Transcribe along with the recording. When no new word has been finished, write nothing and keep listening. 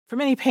For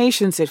many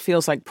patients, it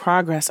feels like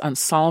progress on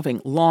solving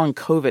long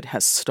COVID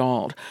has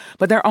stalled.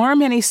 But there are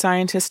many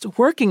scientists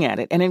working at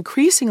it, and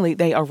increasingly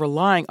they are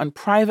relying on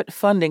private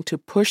funding to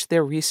push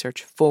their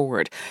research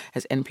forward,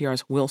 as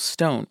NPR's Will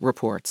Stone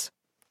reports.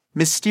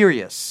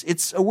 Mysterious.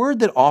 It's a word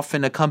that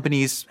often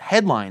accompanies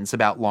headlines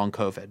about long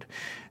COVID.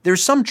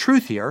 There's some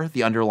truth here.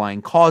 The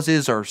underlying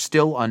causes are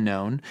still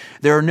unknown.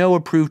 There are no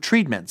approved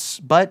treatments.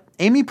 But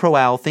Amy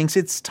Proal thinks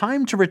it's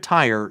time to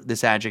retire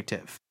this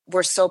adjective.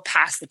 We're so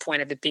past the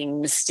point of it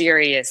being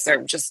mysterious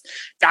or just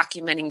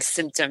documenting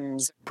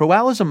symptoms.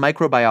 Proal is a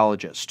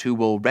microbiologist who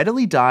will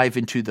readily dive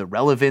into the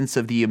relevance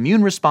of the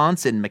immune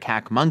response in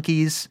macaque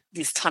monkeys,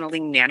 these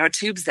tunneling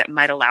nanotubes that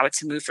might allow it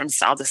to move from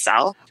cell to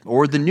cell,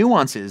 or the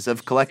nuances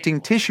of collecting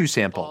tissue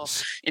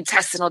samples.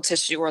 Intestinal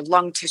tissue or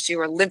lung tissue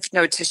or lymph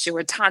node tissue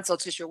or tonsil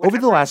tissue. Over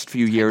the last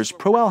few years,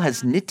 Proal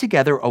has knit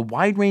together a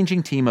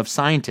wide-ranging team of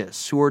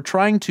scientists who are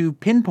trying to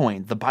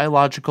pinpoint the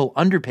biological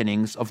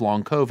underpinnings of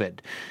long COVID.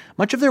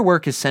 Much of their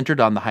work is centered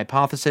on the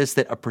hypothesis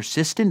that a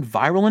persistent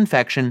viral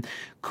infection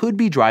could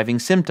be driving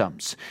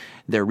symptoms.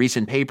 Their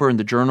recent paper in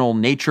the journal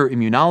Nature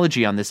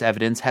Immunology on this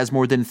evidence has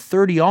more than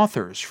 30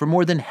 authors from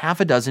more than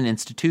half a dozen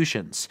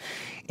institutions.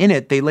 In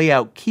it, they lay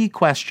out key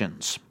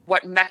questions.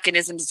 What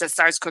mechanisms does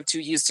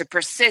SARS-CoV-2 use to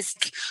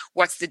persist?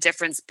 What's the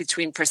difference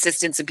between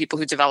persistence in people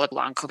who develop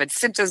long COVID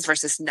symptoms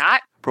versus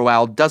not?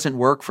 Proal doesn't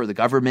work for the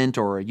government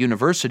or a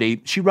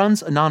university. She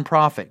runs a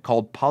nonprofit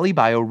called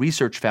PolyBio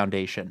Research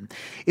Foundation.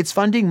 It's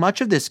funding much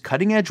of this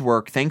cutting-edge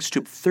work thanks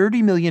to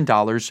 $30 million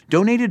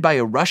donated by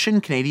a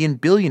Russian-Canadian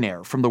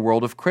billionaire from the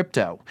world of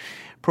crypto.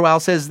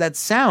 Proal says that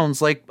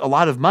sounds like a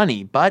lot of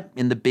money, but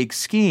in the big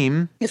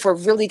scheme, if we're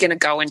really going to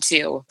go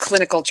into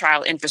clinical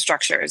trial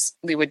infrastructures,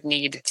 we would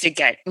need to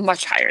get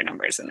much higher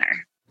numbers in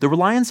there. The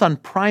reliance on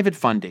private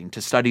funding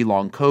to study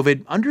long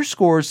COVID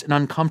underscores an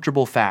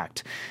uncomfortable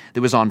fact that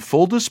was on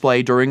full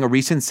display during a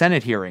recent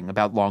Senate hearing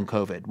about long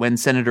COVID, when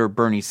Senator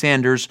Bernie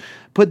Sanders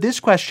put this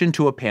question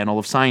to a panel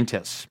of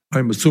scientists.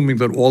 I'm assuming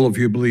that all of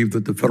you believe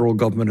that the federal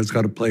government has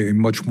got to play a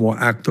much more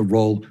active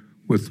role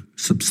with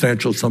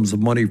substantial sums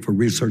of money for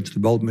research,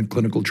 development,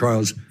 clinical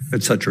trials,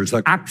 et cetera. Is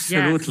that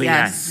absolutely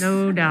yes?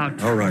 No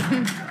doubt. All right.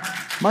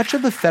 Much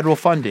of the federal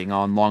funding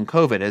on long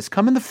COVID has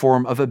come in the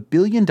form of $1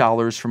 billion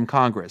from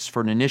Congress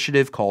for an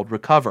initiative called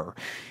Recover.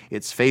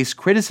 It's faced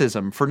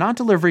criticism for not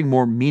delivering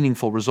more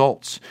meaningful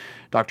results.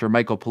 Dr.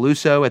 Michael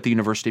Peluso at the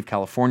University of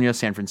California,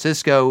 San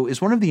Francisco,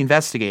 is one of the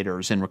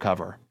investigators in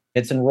Recover.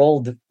 It's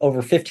enrolled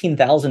over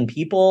 15,000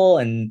 people,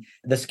 and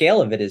the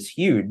scale of it is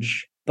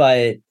huge.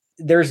 But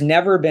there's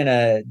never been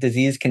a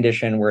disease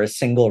condition where a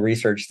single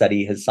research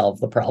study has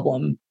solved the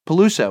problem.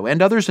 Peluso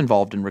and others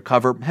involved in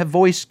Recover have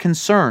voiced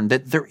concern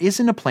that there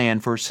isn't a plan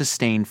for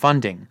sustained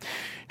funding.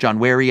 John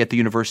Wary at the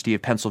University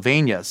of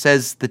Pennsylvania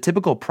says the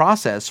typical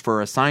process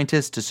for a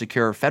scientist to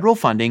secure federal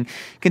funding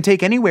can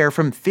take anywhere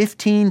from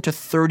 15 to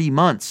 30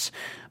 months.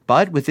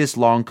 But with this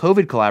long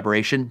COVID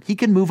collaboration, he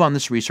can move on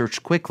this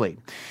research quickly.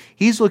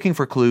 He's looking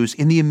for clues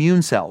in the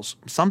immune cells,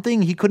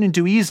 something he couldn't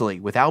do easily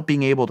without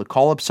being able to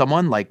call up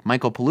someone like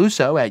Michael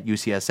Peluso at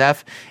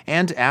UCSF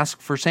and ask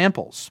for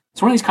samples.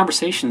 It's one of these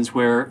conversations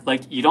where,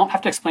 you don't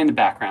have to explain the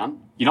background.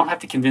 You don't have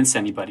to convince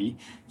anybody.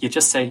 You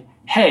just say,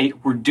 hey,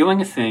 we're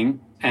doing a thing,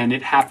 and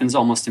it happens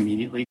almost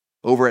immediately.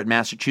 Over at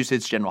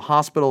Massachusetts General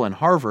Hospital and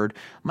Harvard,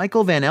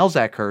 Michael Van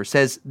Elzacker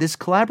says this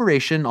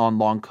collaboration on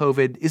long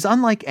COVID is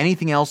unlike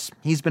anything else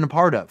he's been a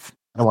part of.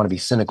 I don't want to be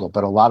cynical,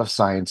 but a lot of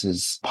science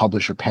is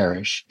publish or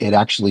perish. It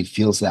actually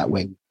feels that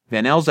way.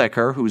 Van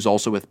Elzacker, who's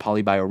also with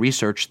PolyBio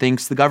Research,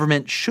 thinks the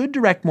government should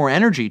direct more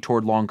energy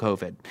toward long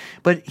COVID.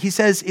 But he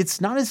says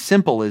it's not as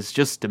simple as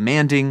just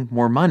demanding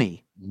more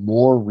money.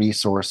 More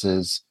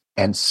resources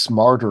and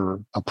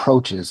smarter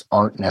approaches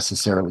aren't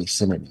necessarily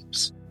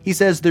synonyms. He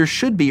says there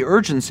should be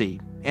urgency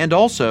and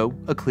also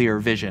a clear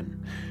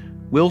vision.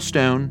 Will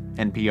Stone,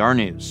 NPR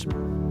News.